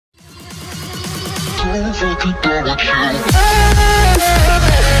Alright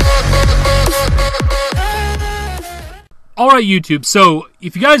YouTube, so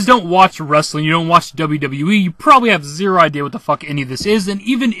if you guys don't watch wrestling, you don't watch WWE, you probably have zero idea what the fuck any of this is, and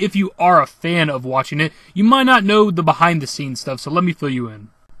even if you are a fan of watching it, you might not know the behind the scenes stuff, so let me fill you in.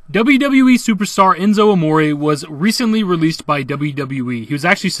 WWE Superstar Enzo Amore was recently released by WWE. He was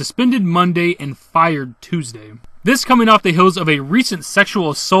actually suspended Monday and fired Tuesday. This coming off the heels of a recent sexual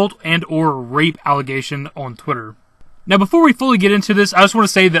assault and or rape allegation on Twitter. Now, before we fully get into this, I just want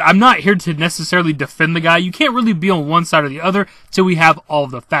to say that I'm not here to necessarily defend the guy. You can't really be on one side or the other till we have all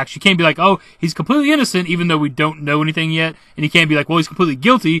of the facts. You can't be like, oh, he's completely innocent even though we don't know anything yet. And you can't be like, well, he's completely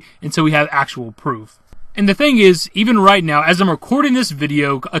guilty until we have actual proof. And the thing is, even right now, as I'm recording this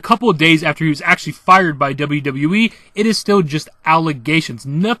video, a couple of days after he was actually fired by WWE, it is still just allegations.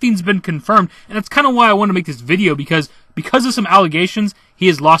 Nothing's been confirmed. And that's kind of why I want to make this video, because of some allegations, he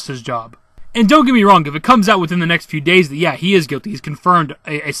has lost his job. And don't get me wrong, if it comes out within the next few days that, yeah, he is guilty, he's confirmed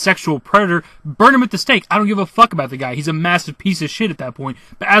a sexual predator, burn him at the stake. I don't give a fuck about the guy. He's a massive piece of shit at that point.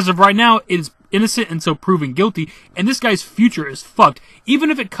 But as of right now, it is innocent until proven guilty, and this guy's future is fucked. Even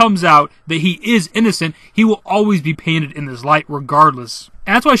if it comes out that he is innocent, he will always be painted in this light regardless.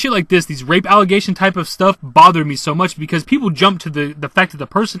 And that's why shit like this, these rape allegation type of stuff, bother me so much, because people jump to the fact that the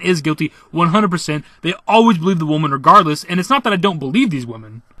person is guilty 100%. They always believe the woman regardless, and it's not that I don't believe these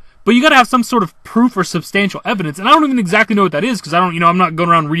women. But you gotta have some sort of proof or substantial evidence, and I don't even exactly know what that is, because I'm not going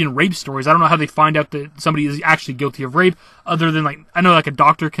around reading rape stories. I don't know how they find out that somebody is actually guilty of rape, other than, like, I know, like, a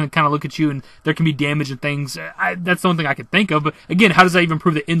doctor can kind of look at you, and there can be damage and things. That's the only thing I could think of, but again, how does that even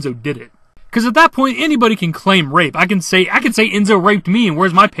prove that Enzo did it? Because at that point, anybody can claim rape. I can say Enzo raped me, and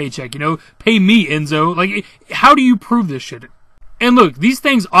where's my paycheck, Pay me, Enzo. Like, how do you prove this shit? And look, these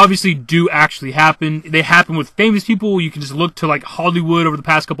things obviously do actually happen. They happen with famous people. You can just look to, like, Hollywood over the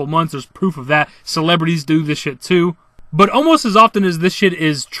past couple months. There's proof of that. Celebrities do this shit too. But almost as often as this shit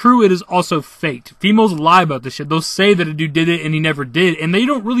is true, it is also faked. Females lie about this shit. They'll say that a dude did it and he never did. And they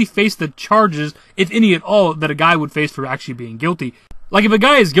don't really face the charges, if any at all, that a guy would face for actually being guilty. Like, if a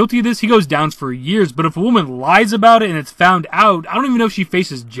guy is guilty of this, he goes down for years. But if a woman lies about it and it's found out, I don't even know if she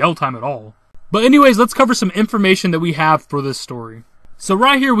faces jail time at all. But anyways, let's cover some information that we have for this story. So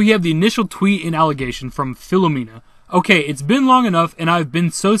right here we have the initial tweet and allegation from Philomena. Okay, it's been long enough and I've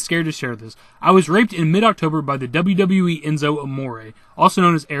been so scared to share this. I was raped in mid-October by the WWE Enzo Amore, also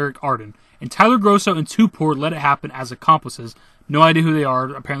known as Eric Arden, and Tyler Grosso and Tupor let it happen as accomplices. No idea who they are.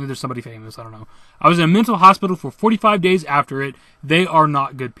 Apparently there's somebody famous. I don't know. I was in a mental hospital for 45 days after it. They are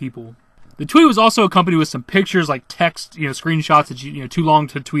not good people. The tweet was also accompanied with some pictures, like text, screenshots that too long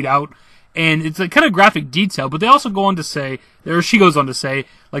to tweet out. And it's like kind of graphic detail, but they also go on to say, or she goes on to say,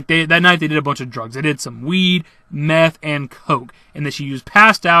 like that night they did a bunch of drugs. They did some weed, meth, and coke, and that she was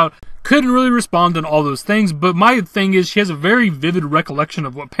passed out, couldn't really respond on all those things. But my thing is, she has a very vivid recollection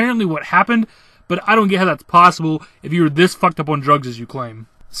of what happened, but I don't get how that's possible if you were this fucked up on drugs as you claim.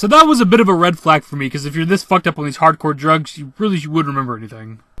 So that was a bit of a red flag for me, because if you're this fucked up on these hardcore drugs, you really would remember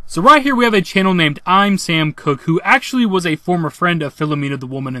anything. So right here we have a channel named I'm Sam Cook, who actually was a former friend of Philomena, the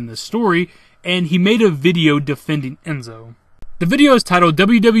woman in this story, and he made a video defending Enzo. The video is titled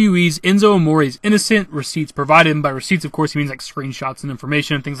WWE's Enzo Amore is Innocent, Receipts Provided, and by receipts of course he means like screenshots and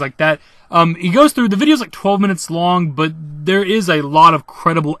information and things like that. He goes through, the video's like 12 minutes long, but there is a lot of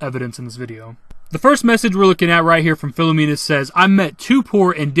credible evidence in this video. The first message we're looking at right here from Philomena says, I met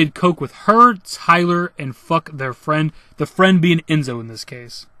Tupor and did coke with her, Tyler, and fuck their friend, the friend being Enzo in this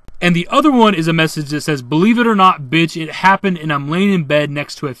case. And the other one is a message that says, believe it or not, bitch, it happened and I'm laying in bed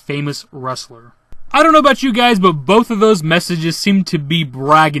next to a famous wrestler. I don't know about you guys, but both of those messages seem to be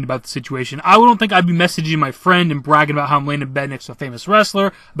bragging about the situation. I don't think I'd be messaging my friend and bragging about how I'm laying in bed next to a famous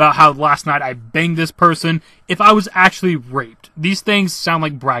wrestler, about how last night I banged this person, if I was actually raped. These things sound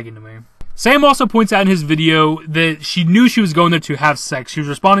like bragging to me. Sam also points out in his video that she knew she was going there to have sex. She was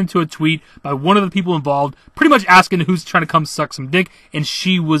responding to a tweet by one of the people involved, pretty much asking who's trying to come suck some dick, and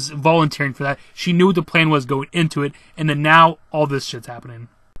she was volunteering for that. She knew what the plan was going into it, and then now all this shit's happening.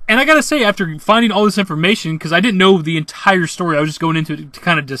 And I gotta say, after finding all this information, because I didn't know the entire story, I was just going into it to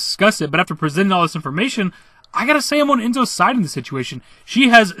kind of discuss it, but after presenting all this information, I gotta say I'm on Enzo's side in the situation. She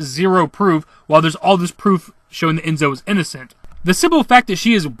has zero proof, while there's all this proof showing that Enzo is innocent. The simple fact that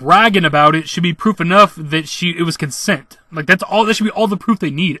she is bragging about it should be proof enough that it was consent. Like, that should be all the proof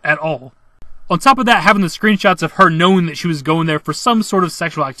they need at all. On top of that, having the screenshots of her knowing that she was going there for some sort of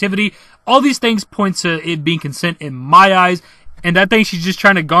sexual activity, all these things point to it being consent in my eyes, and I think she's just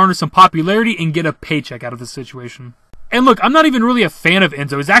trying to garner some popularity and get a paycheck out of this situation. And look, I'm not even really a fan of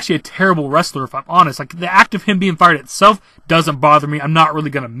Enzo. He's actually a terrible wrestler, if I'm honest. Like, the act of him being fired itself doesn't bother me. I'm not really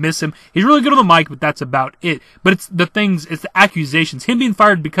going to miss him. He's really good on the mic, but that's about it. But it's the accusations. Him being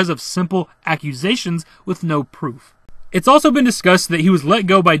fired because of simple accusations with no proof. It's also been discussed that he was let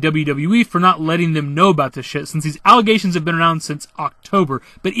go by WWE for not letting them know about this shit, since these allegations have been around since October.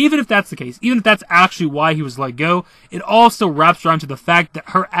 But even if that's the case, even if that's actually why he was let go, it all still wraps around to the fact that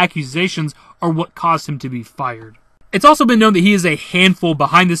her accusations are what caused him to be fired. It's also been known that he is a handful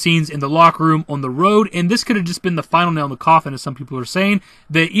behind the scenes, in the locker room, on the road, and this could have just been the final nail in the coffin, as some people are saying,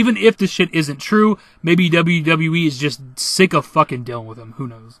 that even if this shit isn't true, maybe WWE is just sick of fucking dealing with him. Who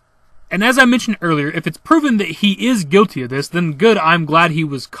knows? And as I mentioned earlier, if it's proven that he is guilty of this, then good, I'm glad he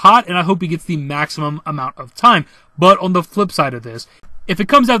was caught, and I hope he gets the maximum amount of time. But on the flip side of this, if it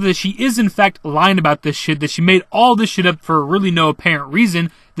comes out that she is in fact lying about this shit, that she made all this shit up for really no apparent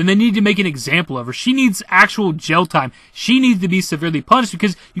reason, then they need to make an example of her. She needs actual jail time. She needs to be severely punished,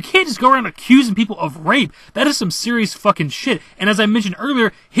 because you can't just go around accusing people of rape. That is some serious fucking shit. And as I mentioned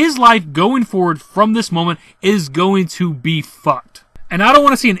earlier, his life going forward from this moment is going to be fucked. And I don't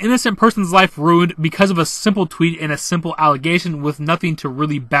want to see an innocent person's life ruined because of a simple tweet and a simple allegation with nothing to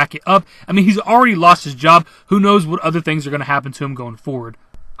really back it up. I mean, he's already lost his job. Who knows what other things are going to happen to him going forward.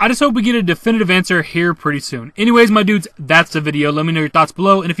 I just hope we get a definitive answer here pretty soon. Anyways, my dudes, that's the video. Let me know your thoughts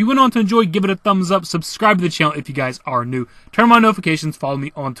below. And if you went on to enjoy, give it a thumbs up. Subscribe to the channel if you guys are new. Turn on my notifications. Follow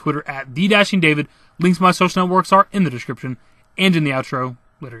me on Twitter at TheDashingDavid. Links to my social networks are in the description and in the outro.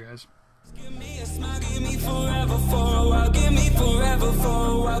 Later, guys. Give me a smile, give me forever for a while, give me forever for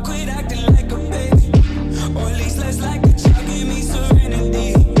a while. Quit acting like a baby, or at least less like a